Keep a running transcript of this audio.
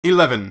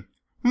11.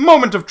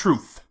 Moment of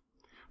truth.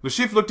 Le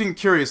Chiffre looked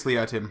incuriously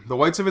at him, the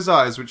whites of his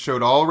eyes, which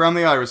showed all around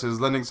the irises,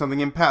 lending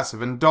something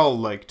impassive and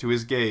doll-like to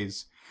his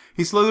gaze.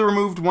 He slowly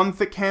removed one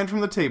thick hand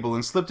from the table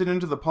and slipped it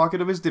into the pocket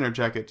of his dinner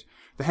jacket.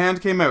 The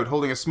hand came out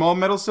holding a small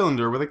metal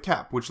cylinder with a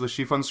cap, which Le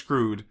Chiffre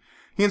unscrewed.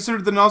 He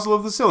inserted the nozzle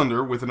of the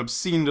cylinder, with an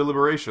obscene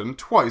deliberation,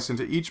 twice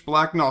into each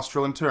black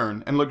nostril in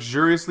turn, and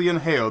luxuriously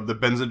inhaled the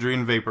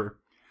benzodrine vapor.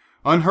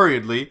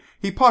 Unhurriedly,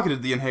 he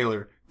pocketed the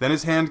inhaler. Then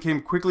his hand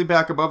came quickly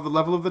back above the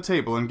level of the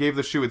table and gave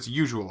the shoe its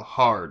usual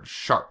hard,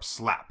 sharp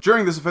slap.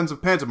 During this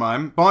offensive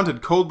pantomime, Bond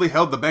had coldly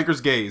held the banker's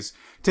gaze,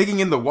 taking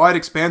in the wide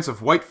expanse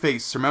of white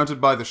face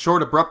surmounted by the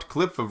short, abrupt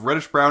cliff of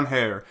reddish-brown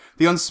hair,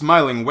 the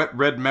unsmiling, wet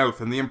red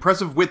mouth, and the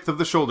impressive width of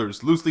the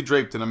shoulders, loosely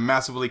draped in a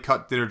massively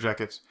cut dinner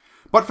jacket.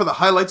 But for the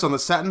highlights on the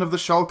satin of the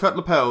shawl-cut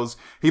lapels,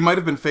 he might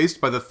have been faced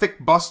by the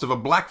thick bust of a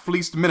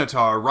black-fleeced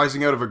minotaur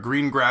rising out of a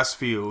green grass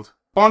field.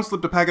 Bond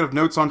slipped a packet of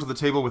notes onto the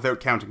table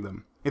without counting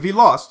them. If he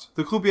lost,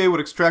 the croupier would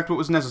extract what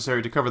was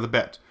necessary to cover the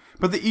bet,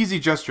 but the easy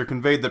gesture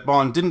conveyed that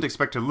Bond didn't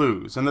expect to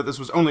lose, and that this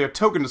was only a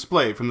token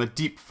display from the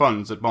deep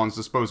funds at Bond's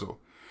disposal.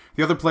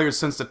 The other players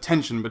sensed a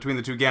tension between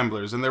the two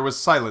gamblers, and there was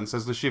silence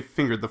as Le Chiffre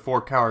fingered the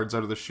 4 cards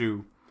out of the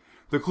shoe.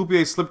 The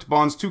croupier slipped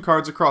Bond's 2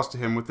 cards across to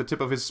him with the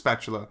tip of his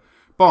spatula.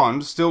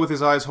 Bond, still with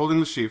his eyes holding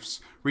Le Chiffre's,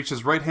 reached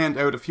his right hand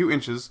out a few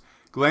inches,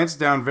 glanced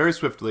down very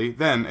swiftly,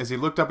 then, as he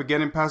looked up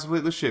again impassively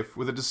at Le Chiffre,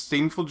 with a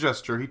disdainful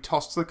gesture, he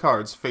tossed the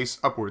cards face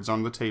upwards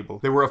on the table.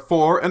 They were a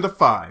 4 and a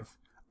 5.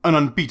 An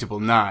unbeatable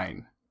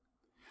 9.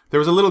 There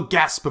was a little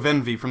gasp of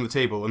envy from the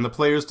table, and the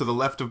players to the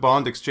left of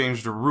Bond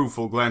exchanged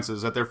rueful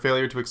glances at their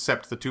failure to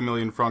accept the 2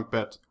 million-franc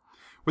bet.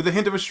 With a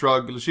hint of a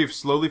shrug, Le Chiffre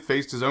slowly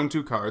faced his own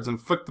 2 cards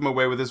and flicked them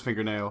away with his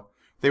fingernail.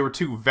 They were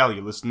 2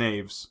 valueless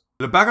knaves.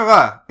 "Le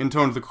baccarat!"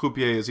 intoned the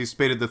croupier as he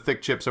spaded the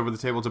thick chips over the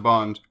table to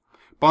Bond.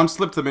 Bond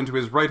slipped them into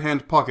his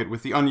right-hand pocket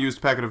with the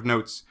unused packet of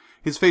notes.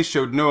 His face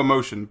showed no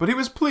emotion, but he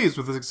was pleased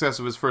with the success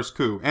of his first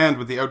coup, and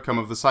with the outcome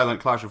of the silent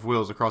clash of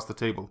wills across the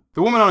table.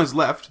 The woman on his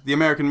left, the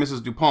American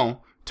Mrs. Dupont,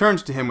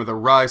 turned to him with a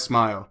wry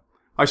smile.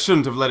 "I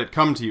shouldn't have let it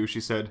come to you,"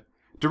 she said.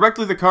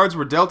 "Directly the cards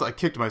were dealt, I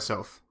kicked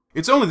myself."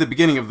 "It's only the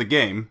beginning of the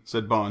game,"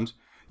 said Bond.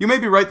 "You may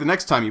be right the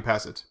next time you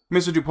pass it."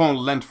 Mr. Dupont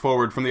leant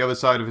forward from the other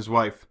side of his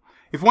wife.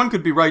 "If one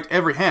could be right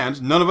every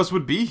hand, none of us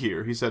would be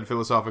here," he said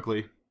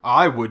philosophically.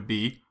 "I would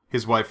be."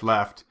 His wife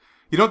laughed.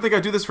 "You don't think I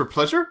do this for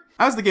pleasure?"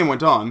 As the game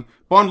went on,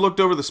 Bond looked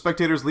over the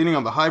spectators leaning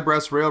on the high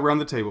brass rail round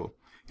the table.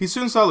 He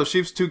soon saw Le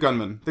Chiffre's 2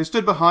 gunmen. They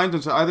stood behind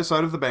and to either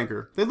side of the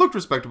banker. They looked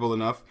respectable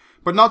enough,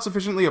 but not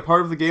sufficiently a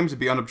part of the game to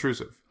be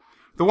unobtrusive.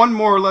 The one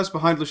more or less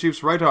behind Le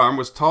Chiffre's right arm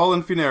was tall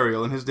and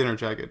funereal in his dinner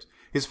jacket.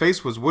 His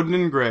face was wooden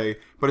and grey,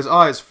 but his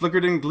eyes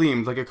flickered and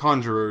gleamed like a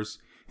conjurer's.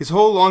 His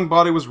whole long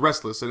body was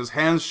restless, and his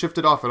hands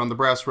shifted often on the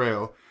brass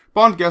rail.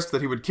 Bond guessed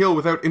that he would kill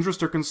without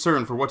interest or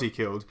concern for what he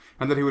killed,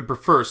 and that he would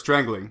prefer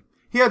strangling.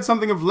 He had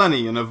something of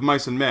Lenny and of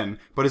Mice and Men,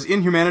 but his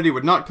inhumanity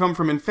would not come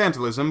from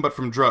infantilism, but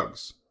from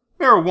drugs.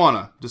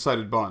 Marijuana,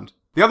 decided Bond.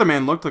 The other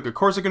man looked like a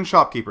Corsican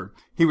shopkeeper.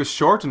 He was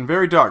short and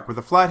very dark, with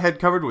a flat head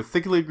covered with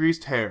thickly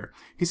greased hair.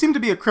 He seemed to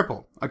be a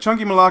cripple. A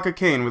chunky Malacca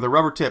cane with a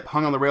rubber tip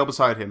hung on the rail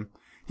beside him.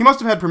 He must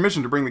have had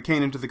permission to bring the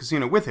cane into the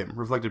casino with him,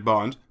 reflected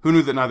Bond, who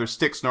knew that neither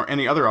sticks nor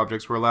any other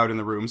objects were allowed in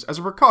the rooms, as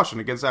a precaution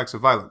against acts of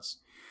violence.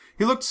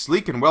 He looked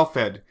sleek and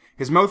well-fed.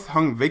 His mouth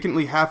hung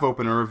vacantly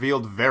half-open and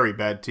revealed very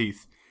bad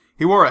teeth.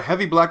 He wore a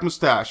heavy black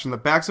moustache, and the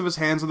backs of his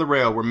hands on the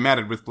rail were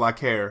matted with black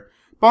hair.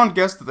 Bond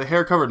guessed that the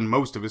hair covered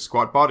most of his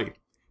squat body.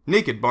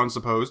 Naked, Bond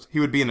supposed, he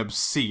would be an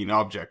obscene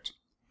object.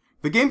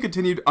 The game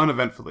continued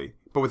uneventfully,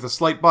 but with a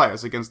slight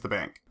bias against the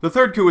bank. The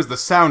third coup is the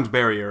sound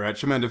barrier at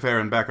chemin de fer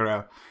and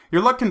baccarat.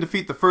 Your luck can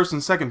defeat the first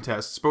and second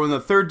tests, but when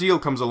the third deal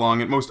comes along,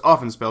 it most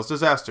often spells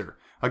disaster.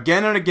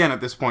 Again and again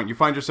at this point, you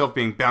find yourself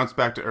being bounced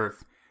back to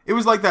earth. It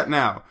was like that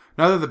now.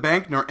 Neither the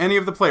bank nor any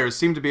of the players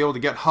seemed to be able to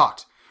get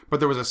hot, but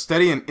there was a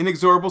steady and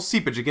inexorable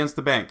seepage against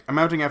the bank,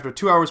 amounting after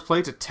 2 hours'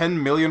 play to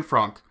 10 million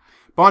francs.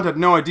 Bond had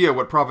no idea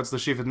what profits Le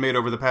Chiffre had made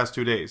over the past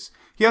 2 days.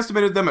 He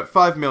estimated them at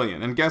 5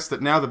 million, and guessed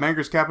that now the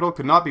banker's capital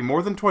could not be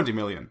more than 20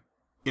 million.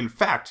 In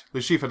fact, Le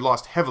Chiffre had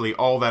lost heavily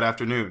all that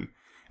afternoon.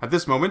 At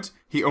this moment,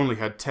 he only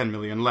had 10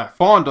 million left.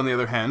 Bond, on the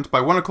other hand,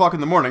 by 1 o'clock in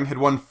the morning, had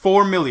won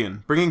 4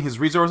 million, bringing his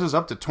resources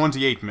up to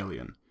 28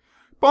 million.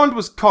 Bond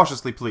was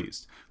cautiously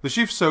pleased. Le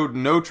Chiffre showed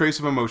no trace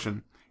of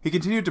emotion. He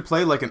continued to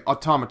play like an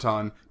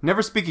automaton,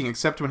 never speaking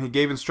except when he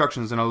gave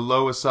instructions in a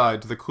low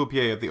aside to the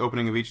croupier at the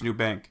opening of each new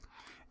bank.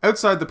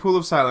 Outside the pool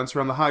of silence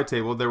around the high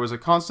table there was a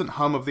constant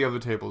hum of the other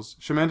tables,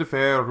 chemin de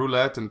fer,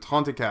 roulette, and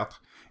 34,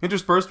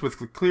 interspersed with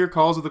the clear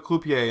calls of the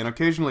croupier and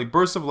occasionally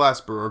bursts of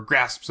laughter or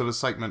gasps of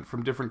excitement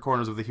from different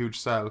corners of the huge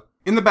salle.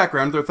 In the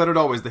background there thudded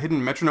always the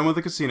hidden metronome of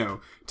the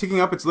casino,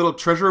 ticking up its little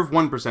treasure of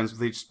 1%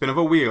 with each spin of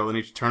a wheel and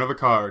each turn of a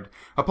card,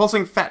 a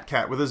pulsing fat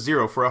cat with a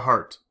 0 for a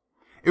heart.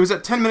 It was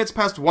at 10 minutes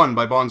past 1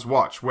 by Bond's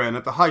watch when,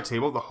 at the high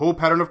table, the whole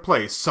pattern of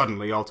play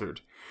suddenly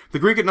altered. The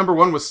Greek at number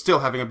 1 was still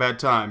having a bad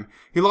time.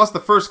 He lost the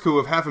first coup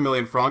of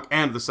 500,000 francs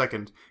and the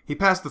second. He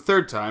passed the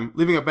third time,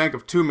 leaving a bank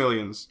of 2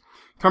 millions.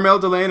 Carmel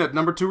Delane at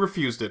number 2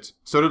 refused it.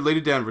 So did Lady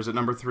Danvers at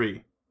number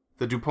 3.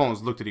 The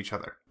Duponts looked at each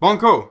other.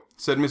 Banco,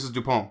 said Mrs.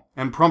 Dupont,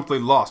 and promptly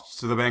lost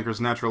to the banker's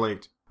natural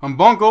 8. Un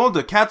banco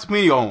de 4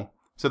 millions,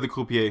 said the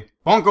croupier.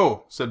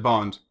 Banco, said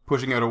Bond,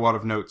 pushing out a wad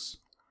of notes.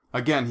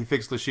 Again he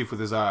fixed Le Chiffre with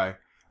his eye.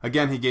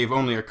 Again he gave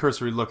only a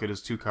cursory look at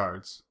his 2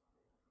 cards.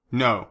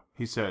 No,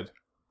 he said.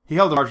 He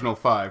held a marginal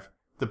 5.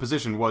 The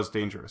position was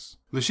dangerous.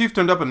 Le Chiffre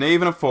turned up a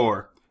knave and a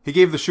 4. He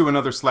gave the shoe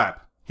another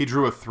slap. He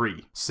drew a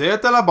 3.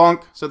 C'est à la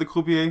banque, said the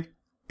croupier.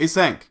 Et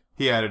 5,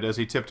 he added as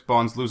he tipped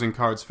Bond's losing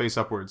cards face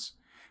upwards.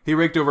 He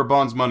raked over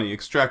Bond's money,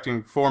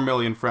 extracting 4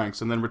 million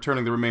francs and then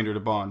returning the remainder to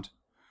Bond.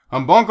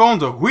 Un banque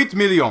de 8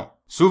 millions.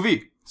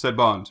 Suivi, said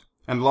Bond,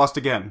 and lost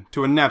again,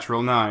 to a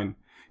natural 9.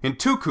 In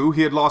 2 coups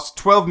he had lost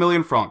 12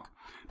 million francs.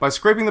 By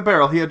scraping the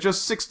barrel he had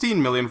just 16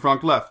 million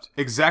francs left,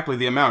 exactly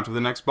the amount of the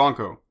next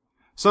banco.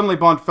 Suddenly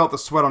Bond felt the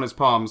sweat on his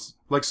palms.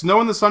 Like snow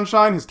in the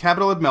sunshine, his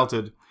capital had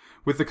melted.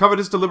 With the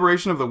covetous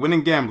deliberation of the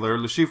winning gambler,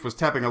 Le Chiffre was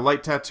tapping a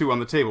light tattoo on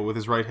the table with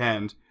his right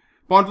hand.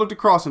 Bond looked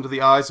across into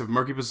the eyes of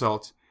murky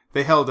basalt.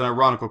 They held an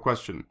ironical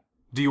question.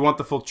 Do you want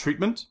the full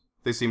treatment?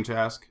 They seemed to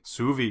ask.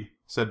 Suivi,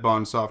 said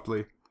Bond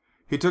softly.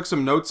 He took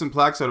some notes and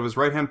plaques out of his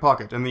right-hand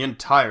pocket and the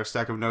entire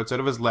stack of notes out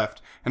of his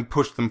left and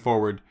pushed them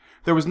forward.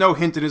 There was no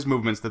hint in his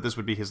movements that this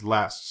would be his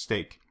last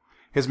stake.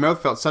 His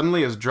mouth felt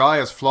suddenly as dry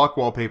as flock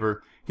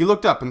wallpaper. He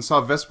looked up and saw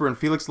Vesper and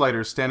Felix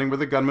Leiter standing where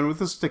the gunman with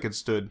the stick had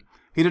stood.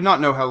 He did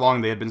not know how long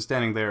they had been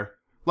standing there.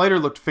 Leiter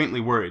looked faintly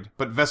worried,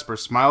 but Vesper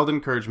smiled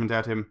encouragement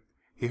at him.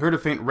 He heard a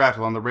faint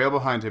rattle on the rail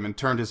behind him and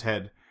turned his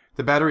head.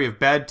 The battery of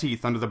bad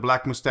teeth under the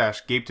black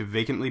moustache gaped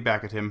vacantly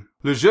back at him.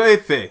 Le jeu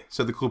est fait,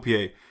 said the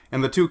croupier,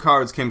 and the 2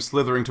 cards came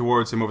slithering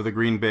towards him over the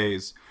green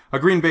baize. A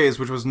green baize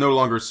which was no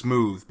longer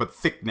smooth, but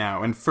thick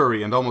now, and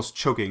furry, and almost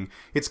choking,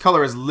 its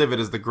color as livid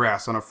as the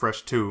grass on a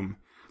fresh tomb.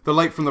 The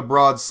light from the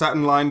broad,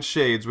 satin-lined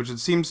shades which had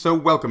seemed so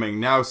welcoming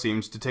now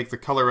seemed to take the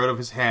color out of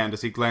his hand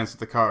as he glanced at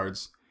the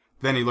cards.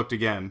 Then he looked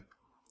again.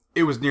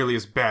 It was nearly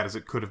as bad as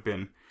it could have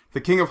been.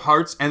 The king of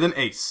hearts and an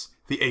ace.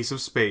 The ace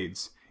of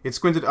spades. It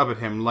squinted up at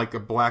him like a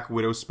black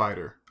widow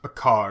spider. A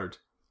card.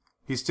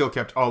 He still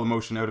kept all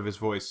emotion out of his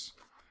voice.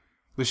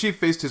 Le Chiffre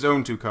faced his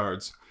own 2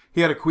 cards.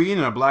 He had a queen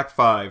and a black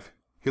 5.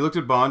 He looked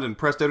at Bond and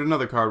pressed out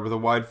another card with a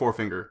wide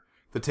forefinger.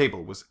 The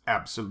table was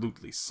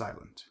absolutely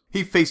silent.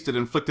 He faced it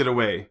and flicked it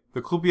away.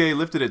 The croupier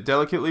lifted it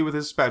delicately with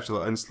his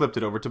spatula and slipped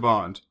it over to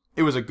Bond.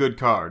 It was a good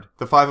card,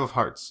 the 5 of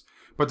hearts.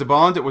 But to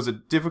Bond it was a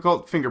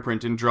difficult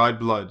fingerprint in dried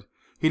blood.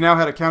 He now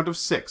had a count of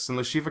 6 and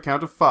Le Chiffre a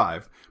count of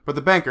 5, but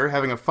the banker,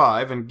 having a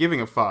 5 and giving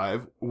a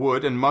 5,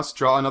 would and must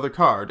draw another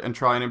card and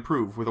try and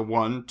improve with a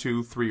 1,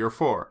 2, 3, or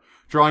 4.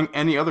 Drawing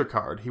any other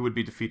card, he would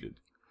be defeated.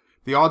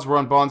 The odds were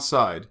on Bond's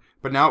side,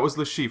 but now it was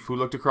Le Chiffre who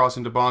looked across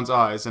into Bond's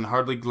eyes and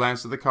hardly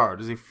glanced at the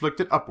card as he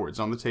flicked it upwards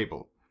on the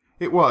table.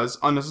 It was,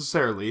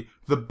 unnecessarily,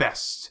 the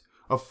best.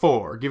 A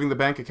 4, giving the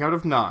bank a count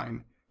of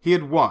 9. He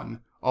had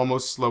won,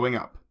 almost slowing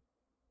up.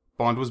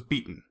 Bond was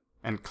beaten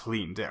and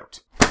cleaned out.